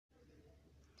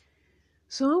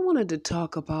So I wanted to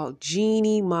talk about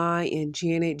Jeannie Mai and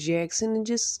Janet Jackson and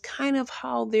just kind of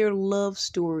how their love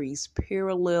stories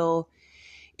parallel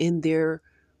in their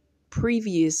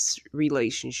previous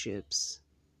relationships.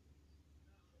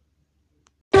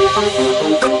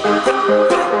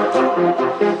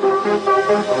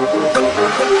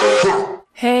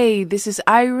 Hey, this is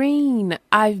Irene.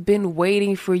 I've been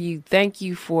waiting for you. Thank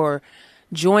you for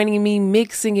joining me,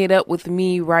 mixing it up with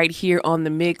me right here on the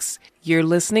mix. You're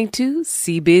listening to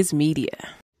CBiz Media.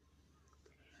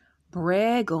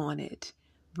 Brag on it.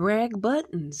 Brag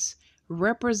buttons.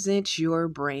 Represent your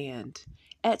brand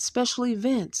at special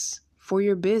events for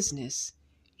your business,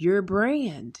 your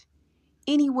brand,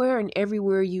 anywhere and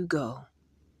everywhere you go.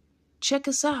 Check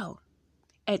us out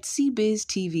at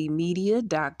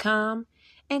cbiztvmedia.com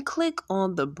and click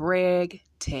on the Brag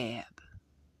tab.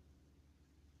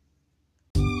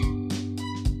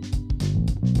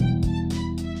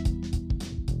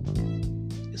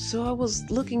 So I was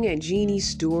looking at Jeannie's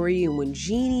story, and when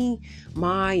Jeannie,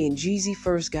 Mai, and Jeezy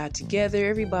first got together,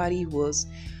 everybody was,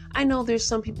 I know there's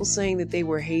some people saying that they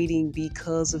were hating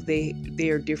because of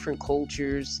their different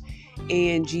cultures,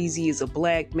 and Jeezy is a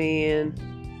black man,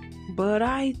 but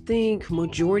I think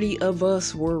majority of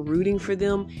us were rooting for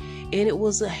them, and it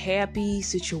was a happy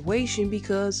situation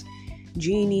because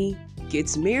Jeannie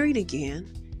gets married again.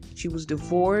 She was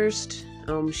divorced.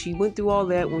 She went through all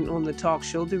that on the talk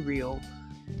show The Real.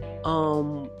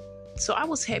 So I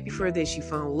was happy for her that she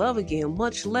found love again,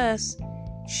 much less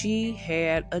she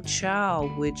had a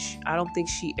child, which I don't think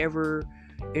she ever,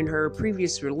 in her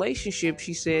previous relationship,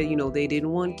 she said, they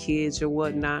didn't want kids or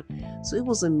whatnot. So it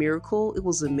was a miracle. It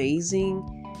was amazing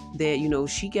that,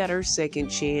 she got her second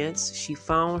chance. She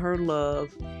found her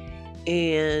love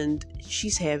and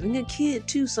she's having a kid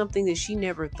too, something that she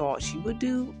never thought she would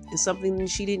do and something that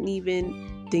she didn't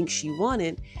even think she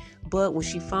wanted. But when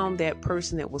she found that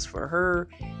person that was for her,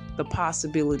 the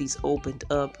possibilities opened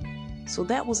up. So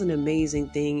that was an amazing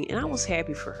thing, and I was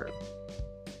happy for her.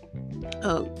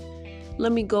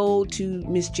 Let me go to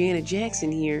Miss Janet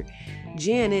Jackson here.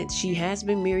 Janet, she has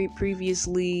been married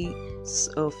previously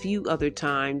a few other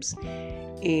times,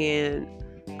 and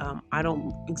I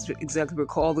don't exactly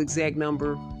recall the exact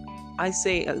number. I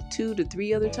say 2 to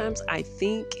 3 other times, I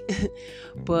think.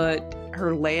 But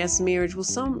her last marriage was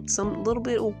some little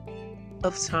bit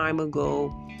of time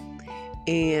ago,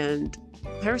 and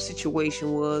her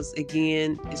situation was,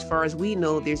 again, as far as we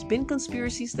know, there's been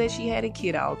conspiracies that she had a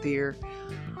kid out there,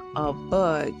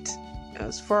 but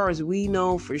as far as we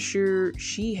know for sure,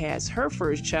 she has her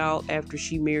first child after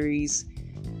she marries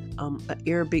an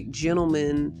Arabic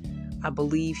gentleman. I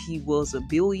believe he was a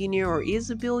billionaire or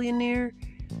is a billionaire.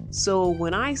 So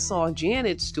when I saw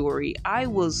Janet's story, I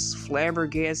was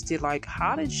flabbergasted. Like,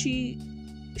 how did she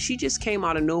just came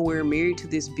out of nowhere, married to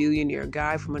this billionaire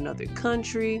guy from another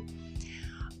country.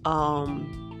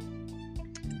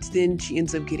 Then she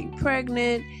ends up getting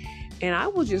pregnant. And I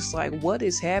was just like, what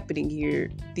is happening here?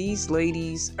 These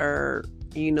ladies are,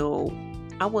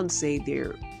 I wouldn't say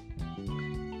they're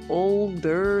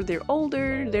older.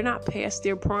 They're not past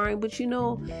their prime. But,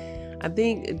 I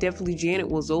think definitely Janet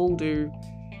was older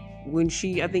when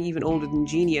I think even older than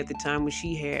Jeannie at the time when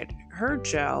she had her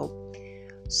child.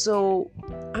 So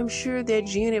I'm sure that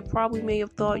Janet probably may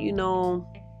have thought,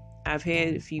 I've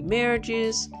had a few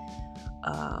marriages.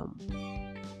 I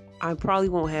probably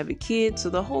won't have a kid. So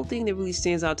the whole thing that really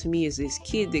stands out to me is this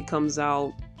kid that comes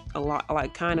out a lot,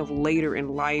 like kind of later in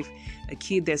life, a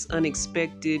kid that's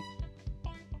unexpected.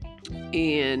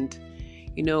 And,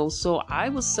 so I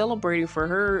was celebrating for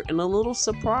her and a little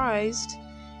surprised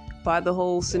by the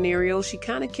whole scenario. She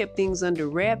kind of kept things under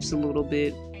wraps a little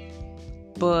bit.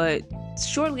 But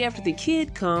shortly after the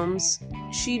kid comes,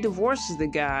 she divorces the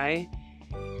guy.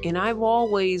 And I've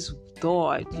always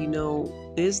thought,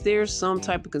 is there some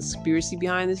type of conspiracy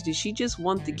behind this? Did she just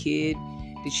want the kid?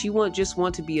 Did she just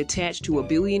want to be attached to a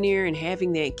billionaire, and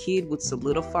having that kid would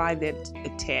solidify that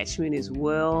attachment as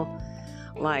well?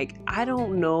 Like, I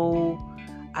don't know.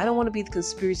 I don't want to be the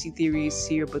conspiracy theorist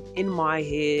here, but in my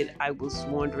head, I was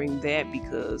wondering that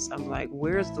because I'm like,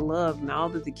 where's the love? Now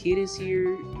that the kid is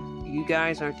here, you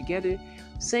guys aren't together.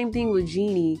 Same thing with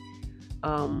Jeannie.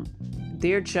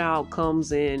 Their child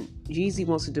comes and Jeezy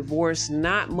wants a divorce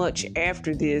not much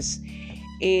after this.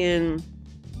 And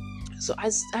so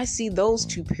I see those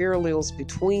two parallels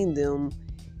between them.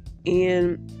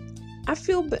 And I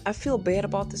feel bad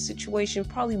about the situation,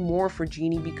 probably more for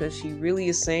Jeannie because she really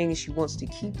is saying she wants to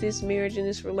keep this marriage and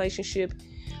this relationship.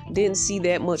 Didn't see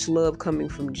that much love coming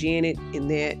from Janet in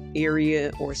that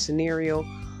area or scenario.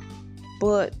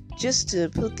 But just to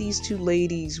put these two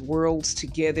ladies' worlds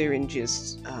together and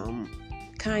just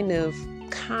kind of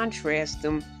contrast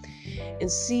them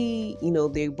and see,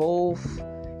 they both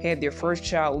had their first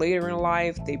child later in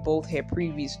life. They both had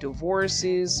previous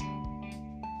divorces.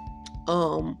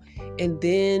 And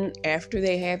then after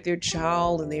they have their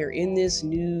child and they're in this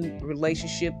new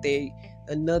relationship,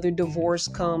 another divorce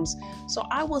comes. So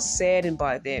I was saddened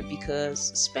by that,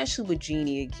 because especially with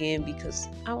Jeannie again, because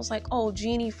I was like, oh,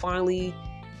 Jeannie finally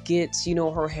gets,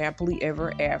 her happily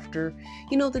ever after.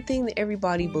 The thing that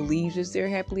everybody believes is their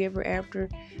happily ever after.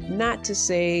 Not to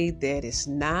say that it's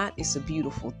not. It's a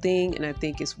beautiful thing, and I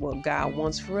think it's what God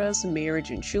wants for us,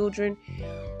 marriage and children.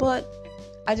 But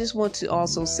I just want to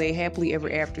also say happily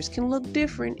ever afters can look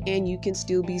different, and you can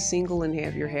still be single and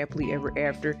have your happily ever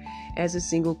after as a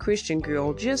single Christian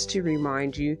girl, just to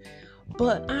remind you.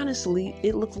 But honestly,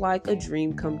 it looked like a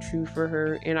dream come true for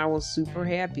her, and I was super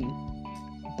happy.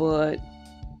 But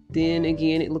then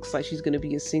again, it looks like she's going to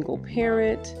be a single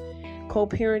parent,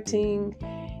 co-parenting.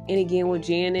 And again, with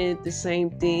Janet, the same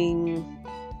thing.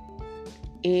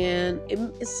 And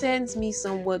it saddens me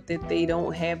somewhat that they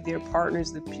don't have their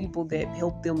partners, the people that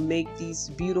help them make these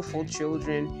beautiful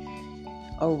children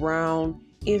around.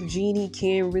 If Jeannie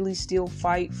can really still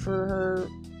fight for her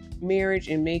marriage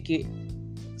and make it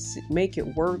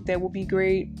work, that would be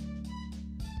great.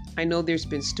 I know there's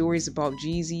been stories about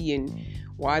Jeezy and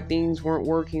why things weren't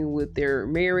working with their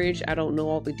marriage. I don't know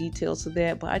all the details of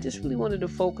that, but I just really wanted to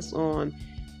focus on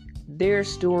their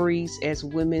stories as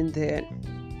women that,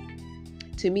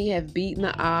 to me, have beaten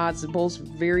the odds, both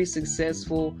very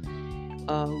successful,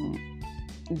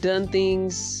 done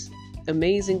things,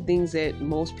 amazing things that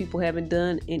most people haven't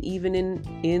done, and even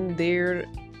in their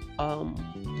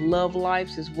love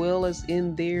lives as well as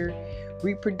in their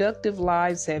reproductive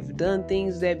lives have done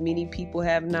things that many people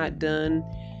have not done.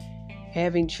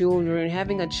 Having children,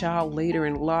 having a child later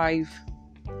in life,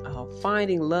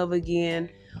 finding love again,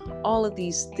 all of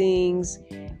these things.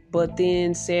 But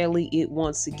then sadly, it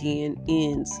once again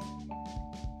ends.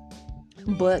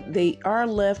 But they are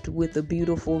left with a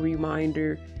beautiful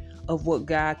reminder of what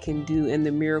God can do and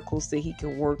the miracles that He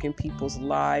can work in people's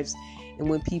lives. And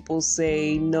when people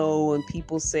say no and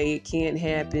people say it can't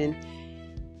happen,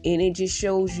 and it just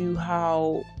shows you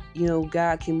how,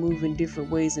 God can move in different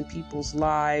ways in people's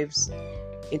lives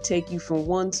and take you from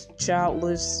one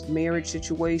childless marriage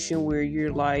situation where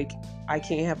you're like, I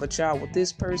can't have a child with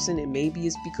this person, and maybe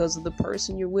it's because of the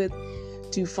person you're with,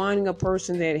 to finding a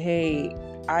person that, hey,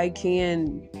 I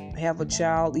can have a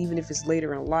child, even if it's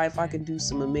later in life. I can do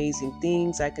some amazing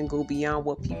things. I can go beyond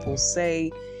what people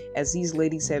say, as these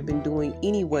ladies have been doing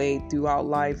anyway throughout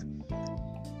life.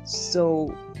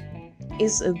 So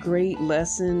it's a great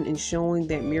lesson in showing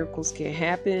that miracles can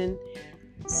happen.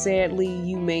 Sadly,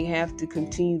 you may have to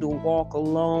continue to walk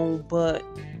alone, but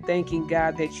thanking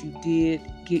God that you did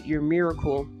get your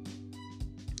miracle.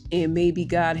 And maybe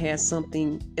God has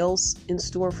something else in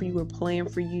store for you or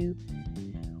planned for you.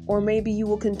 Or maybe you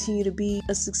will continue to be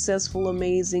a successful,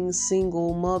 amazing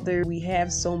single mother. We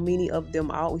have so many of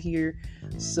them out here,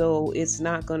 so it's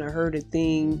not going to hurt a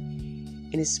thing.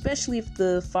 And especially if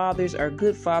the fathers are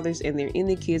good fathers and they're in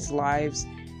the kids' lives,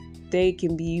 they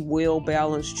can be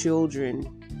well-balanced children,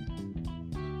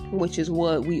 which is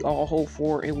what we all hope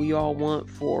for and we all want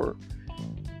for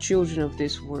children of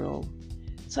this world.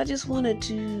 So I just wanted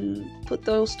to put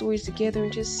those stories together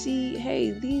and just see,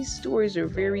 hey, these stories are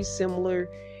very similar,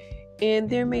 and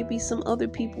there may be some other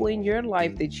people in your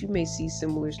life that you may see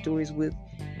similar stories with,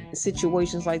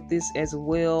 situations like this as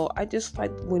well. I just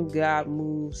like when God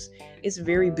moves. It's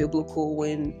very biblical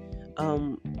when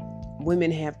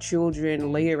women have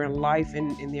children later in life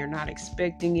and they're not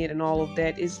expecting it and all of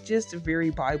that. It's just a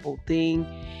very Bible thing.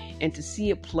 And to see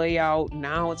it play out,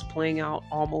 now it's playing out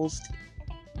almost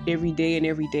every day in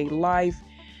everyday life.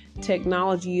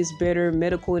 Technology is better,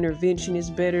 medical intervention is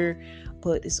better,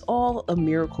 but it's all a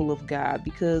miracle of God,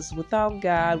 because without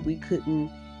God, we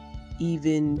couldn't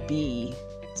even be.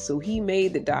 So He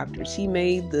made the doctors, He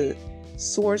made the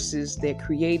sources that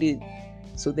created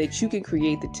so that you can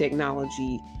create the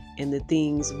technology and the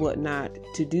things, whatnot,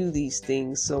 to do these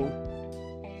things. So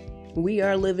we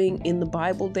are living in the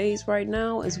Bible days right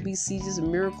now, as we see just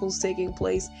miracles taking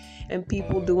place and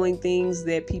people doing things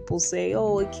that people say,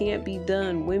 oh, it can't be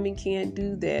done. Women can't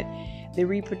do that. The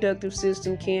reproductive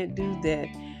system can't do that.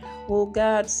 Well,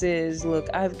 God says, look,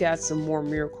 I've got some more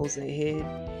miracles ahead.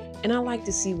 And I like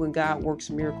to see when God works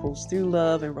miracles through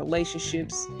love and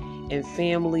relationships and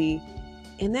family.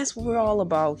 And that's what we're all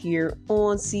about here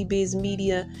on CBiz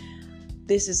Media.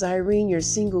 This is Irene, your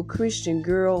single Christian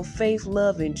girl, faith,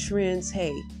 love, and trends.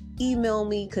 Hey, email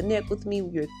me, connect with me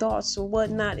with your thoughts or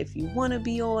whatnot. If you want to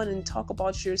be on and talk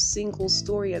about your single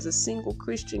story as a single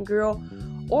Christian girl,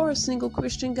 or a single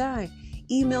Christian guy.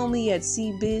 Email me at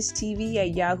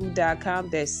cbiztv@yahoo.com.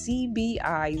 That's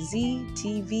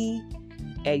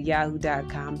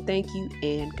cbiztv@yahoo.com. Thank you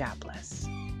and God bless.